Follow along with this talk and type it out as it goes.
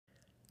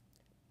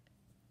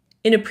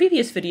In a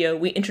previous video,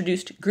 we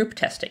introduced group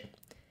testing.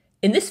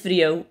 In this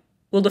video,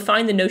 we'll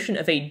define the notion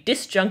of a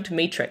disjunct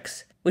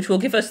matrix, which will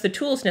give us the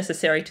tools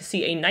necessary to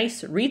see a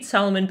nice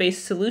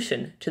Reed-Solomon-based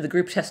solution to the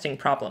group testing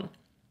problem.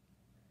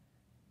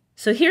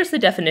 So here's the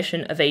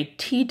definition of a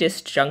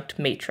T-disjunct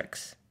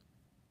matrix.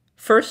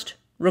 First,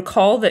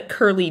 recall that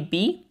curly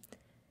B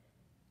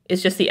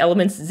is just the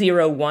elements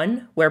 0,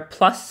 1, where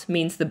plus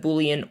means the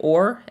Boolean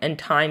or and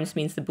times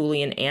means the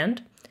Boolean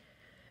and.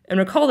 And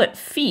recall that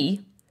phi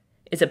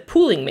is a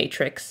pooling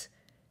matrix,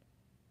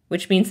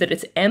 which means that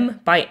it's m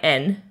by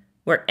n,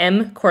 where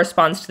m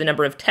corresponds to the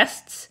number of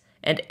tests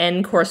and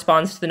n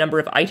corresponds to the number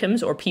of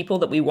items or people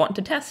that we want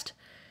to test.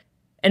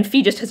 And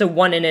phi just has a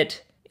 1 in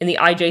it in the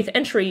ijth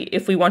entry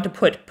if we want to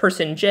put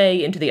person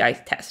j into the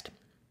ith test.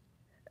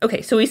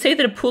 Okay, so we say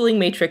that a pooling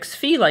matrix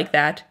phi like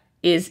that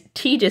is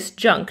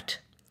T-disjunct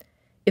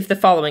if the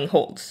following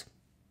holds.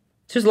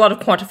 So there's a lot of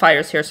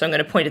quantifiers here, so I'm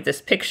going to point at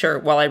this picture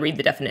while I read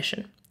the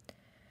definition.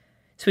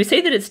 So we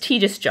say that it's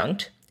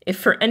T-disjunct if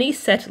for any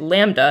set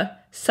lambda,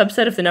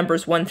 subset of the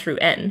numbers 1 through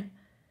n,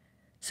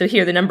 so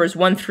here the numbers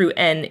 1 through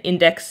n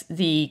index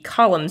the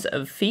columns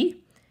of phi,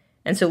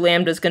 and so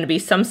lambda is going to be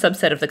some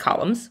subset of the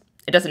columns.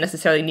 It doesn't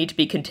necessarily need to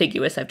be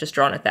contiguous, I've just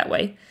drawn it that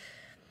way.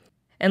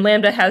 And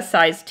lambda has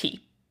size t.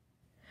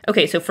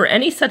 Okay, so for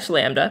any such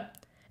lambda,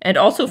 and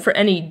also for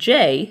any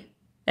j,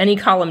 any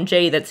column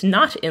j that's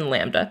not in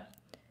lambda,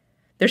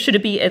 there should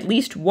be at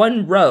least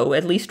one row,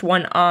 at least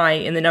one I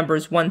in the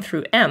numbers 1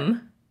 through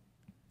m,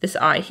 this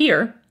I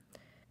here,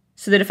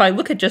 so that if I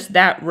look at just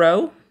that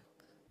row,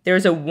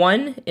 there's a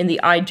 1 in the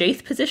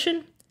ijth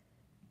position,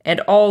 and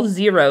all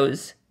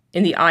zeros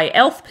in the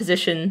ilth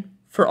position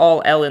for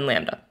all L in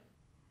lambda.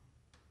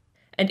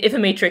 And if a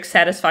matrix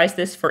satisfies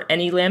this for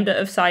any lambda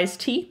of size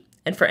t,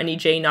 and for any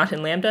j not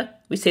in lambda,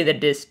 we say that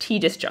it is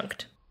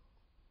T-disjunct.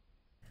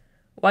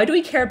 Why do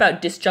we care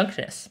about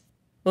disjunctness?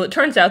 Well, it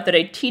turns out that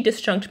a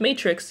T-disjunct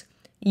matrix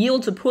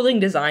yields a pooling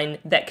design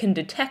that can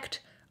detect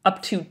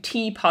up to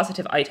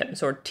T-positive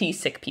items, or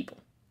T-sick people.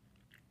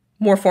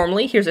 More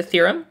formally, here's a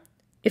theorem.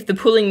 If the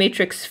pooling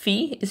matrix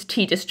phi is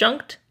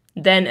T-disjunct,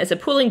 then as a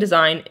pooling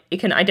design, it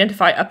can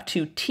identify up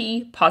to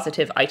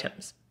T-positive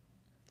items.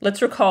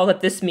 Let's recall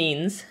that this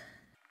means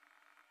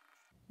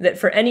that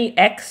for any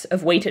x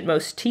of weight at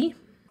most t,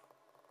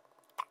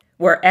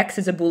 where x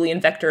is a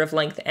Boolean vector of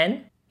length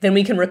n, then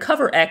we can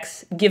recover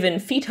x given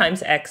phi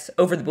times x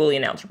over the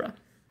Boolean algebra.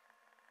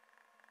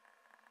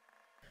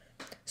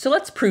 So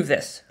let's prove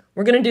this.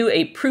 We're going to do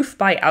a proof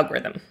by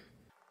algorithm.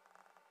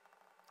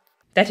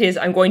 That is,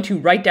 I'm going to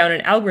write down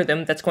an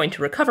algorithm that's going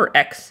to recover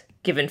x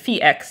given phi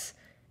x,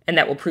 and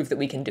that will prove that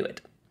we can do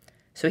it.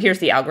 So here's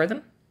the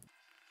algorithm.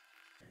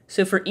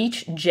 So for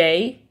each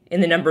j in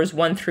the numbers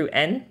 1 through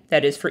n,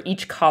 that is for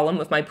each column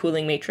of my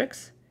pooling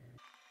matrix,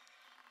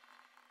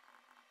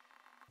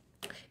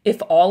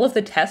 if all of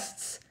the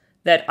tests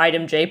that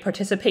item j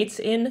participates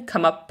in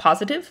come up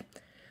positive,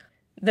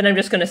 then I'm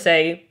just going to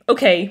say,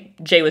 okay,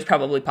 j was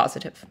probably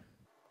positive.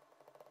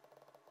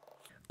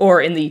 Or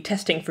in the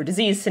testing for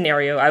disease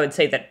scenario, I would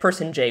say that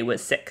person j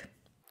was sick.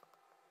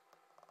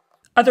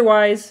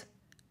 Otherwise,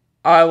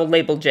 I will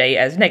label j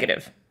as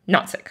negative,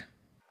 not sick.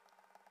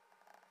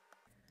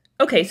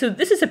 Okay, so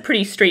this is a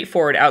pretty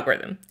straightforward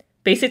algorithm.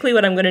 Basically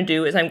what I'm going to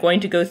do is I'm going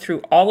to go through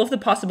all of the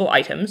possible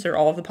items, or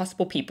all of the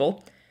possible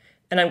people,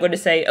 and I'm going to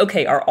say,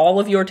 okay, are all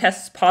of your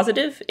tests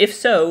positive? If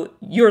so,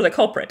 you're the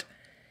culprit.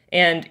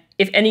 And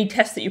if any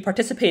test that you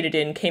participated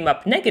in came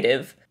up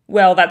negative,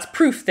 well, that's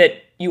proof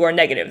that you are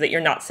negative, that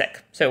you're not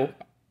sick. So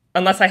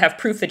unless I have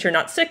proof that you're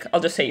not sick, I'll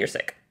just say you're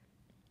sick.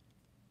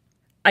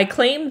 I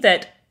claim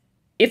that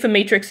if a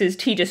matrix is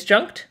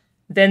T-disjunct,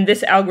 then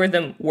this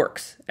algorithm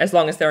works, as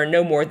long as there are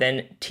no more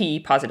than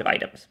T-positive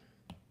items.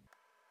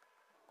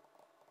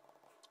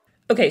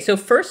 Okay, so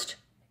first,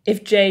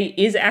 if j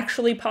is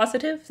actually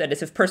positive, that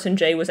is, if person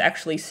j was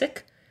actually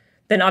sick,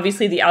 then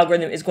obviously the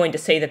algorithm is going to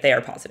say that they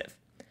are positive.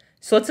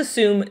 So let's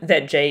assume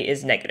that j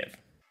is negative.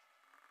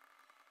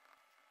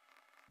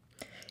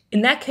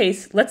 In that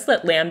case, let's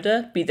let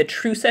lambda be the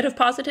true set of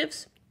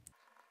positives.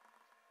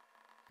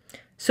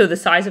 So the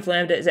size of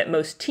lambda is at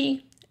most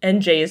t,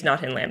 and j is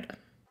not in lambda.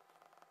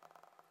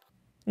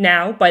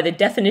 Now, by the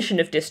definition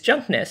of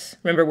disjunctness,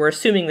 remember we're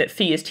assuming that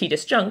phi is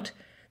T-disjunct,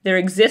 there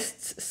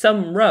exists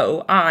some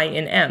row I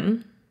in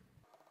M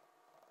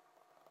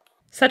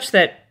such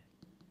that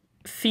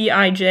phi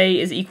ij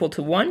is equal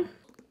to 1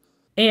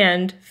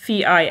 and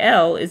phi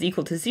il is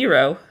equal to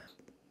 0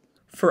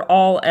 for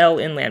all L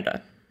in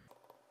lambda.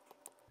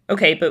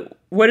 Okay, but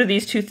what do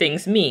these two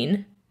things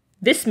mean?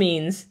 This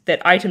means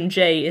that item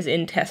j is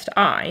in test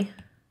I,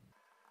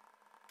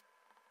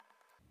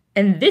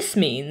 and this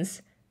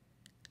means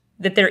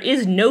that there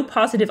is no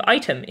positive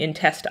item in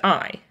test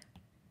I.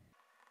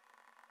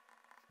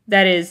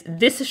 That is,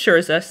 this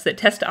assures us that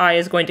test I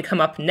is going to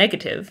come up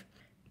negative,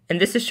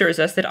 and this assures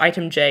us that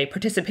item j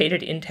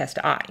participated in test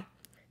I.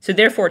 So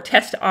therefore,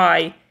 test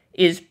I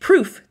is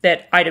proof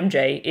that item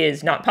j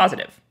is not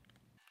positive.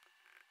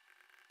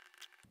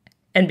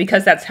 And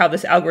because that's how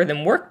this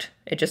algorithm worked,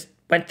 it just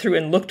went through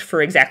and looked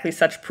for exactly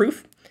such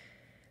proof,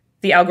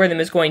 the algorithm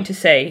is going to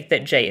say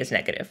that j is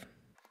negative.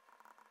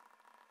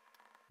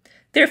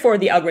 Therefore,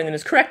 the algorithm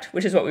is correct,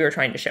 which is what we were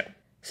trying to show.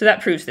 So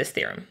that proves this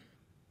theorem.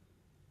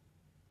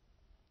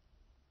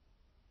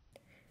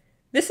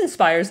 This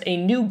inspires a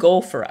new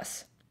goal for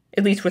us,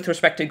 at least with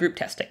respect to group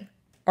testing.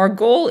 Our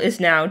goal is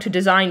now to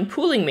design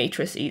pooling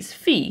matrices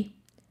phi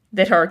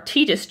that are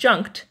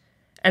t-disjunct,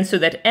 and so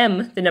that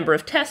m, the number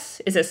of tests,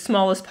 is as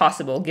small as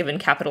possible given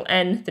capital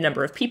N, the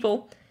number of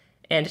people,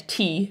 and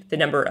t, the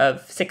number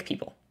of sick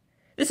people.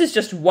 This is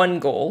just one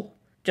goal.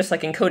 Just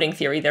like in coding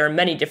theory, there are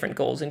many different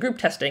goals in group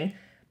testing,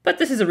 but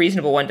this is a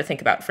reasonable one to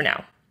think about for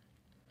now.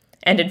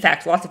 And in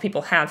fact, lots of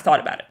people have thought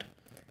about it.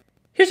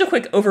 Here's a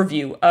quick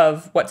overview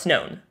of what's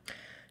known.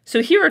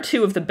 So here are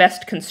two of the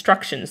best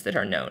constructions that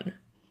are known.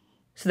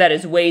 So that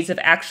is ways of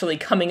actually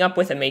coming up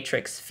with a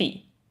matrix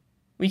phi.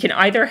 We can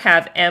either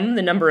have m,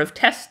 the number of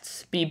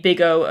tests, be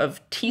big O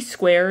of t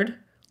squared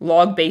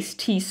log base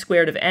t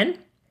squared of n,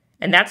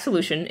 and that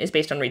solution is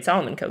based on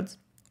Reed-Solomon codes.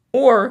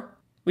 Or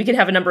we can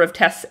have a number of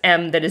tests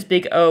m that is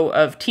big O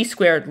of t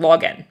squared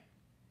log n.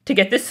 To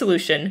get this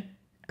solution,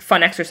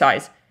 fun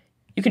exercise,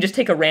 you can just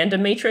take a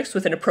random matrix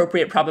with an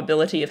appropriate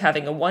probability of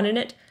having a 1 in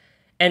it,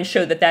 and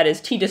show that that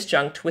is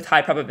t-disjunct with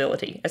high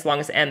probability, as long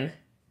as m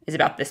is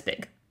about this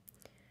big.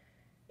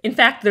 In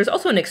fact, there's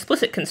also an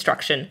explicit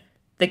construction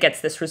that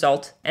gets this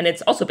result, and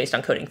it's also based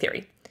on coding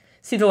theory.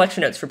 See the lecture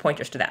notes for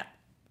pointers to that.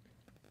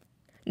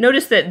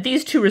 Notice that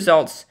these two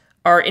results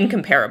are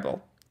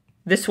incomparable.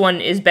 This one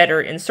is better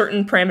in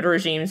certain parameter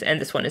regimes, and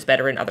this one is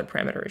better in other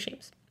parameter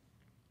regimes.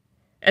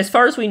 As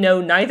far as we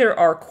know, neither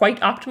are quite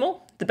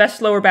optimal. The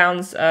best lower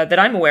bounds that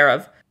I'm aware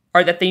of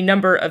are that the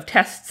number of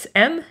tests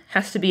m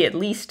has to be at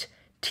least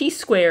t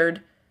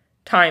squared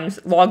times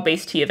log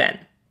base t of n.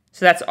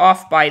 So that's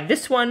off by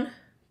this one,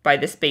 by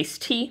this base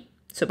t,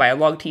 so by a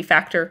log t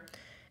factor,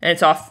 and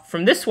it's off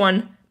from this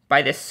one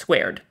by this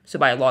squared, so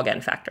by a log n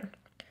factor.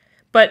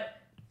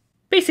 But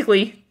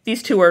basically,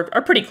 these two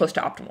are pretty close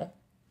to optimal.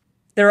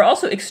 There are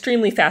also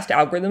extremely fast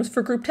algorithms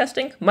for group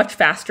testing, much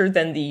faster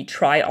than the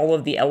try all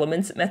of the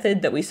elements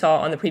method that we saw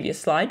on the previous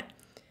slide.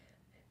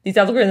 These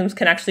algorithms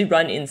can actually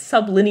run in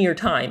sublinear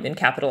time in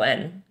capital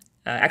N,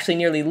 actually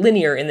nearly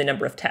linear in the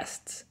number of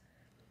tests.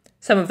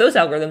 Some of those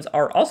algorithms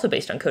are also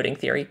based on coding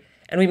theory,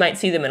 and we might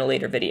see them in a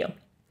later video.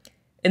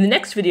 In the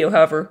next video,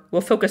 however,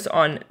 we'll focus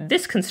on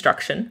this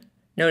construction,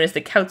 known as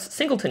the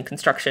Kautz-Singleton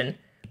construction,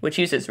 which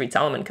uses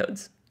Reed-Solomon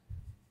codes.